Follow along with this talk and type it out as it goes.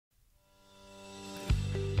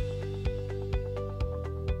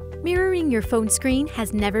Mirroring your phone screen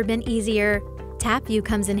has never been easier. Tap View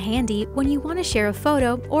comes in handy when you want to share a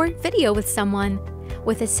photo or video with someone.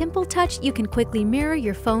 With a simple touch, you can quickly mirror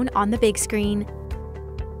your phone on the big screen.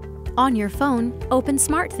 On your phone, open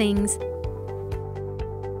SmartThings.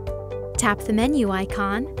 Tap the menu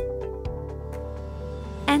icon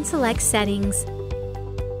and select Settings.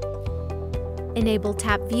 Enable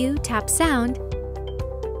Tap View, Tap Sound,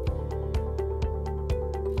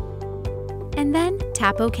 and then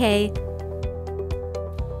tap OK.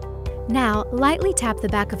 Now, lightly tap the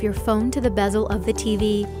back of your phone to the bezel of the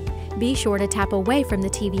TV. Be sure to tap away from the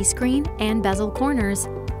TV screen and bezel corners.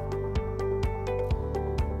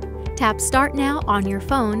 Tap Start Now on your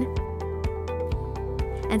phone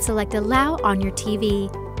and select Allow on your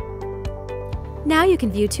TV. Now you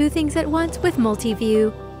can view two things at once with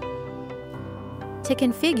Multi-View. To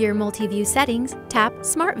configure Multi-View settings, tap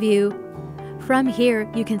Smart View. From here,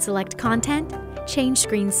 you can select content, change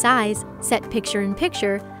screen size, set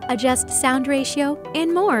picture-in-picture, adjust sound ratio,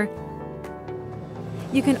 and more.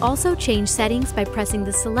 You can also change settings by pressing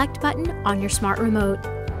the Select button on your smart remote.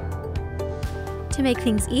 To make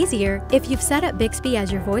things easier, if you've set up Bixby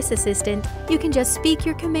as your voice assistant, you can just speak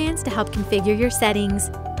your commands to help configure your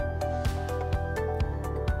settings.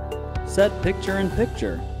 Set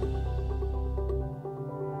picture-in-picture.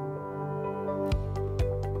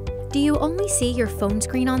 Do you only see your phone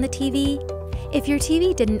screen on the TV? If your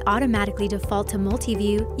TV didn't automatically default to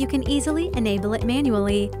Multi-View, you can easily enable it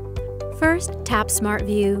manually. First, tap Smart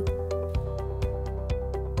View.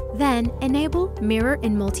 Then, enable Mirror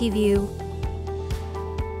in Multi-View.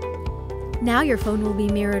 Now your phone will be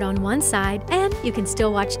mirrored on one side, and you can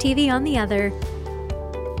still watch TV on the other.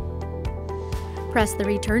 Press the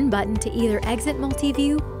Return button to either exit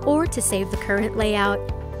Multi-View or to save the current layout.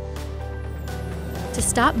 To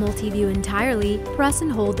stop Multi-View entirely, press and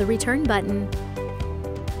hold the Return button.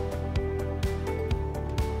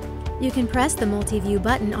 You can press the Multi-View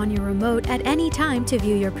button on your remote at any time to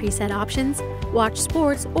view your preset options, watch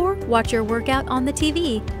sports, or watch your workout on the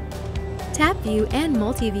TV. Tap View and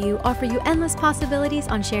Multi-View offer you endless possibilities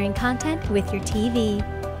on sharing content with your TV.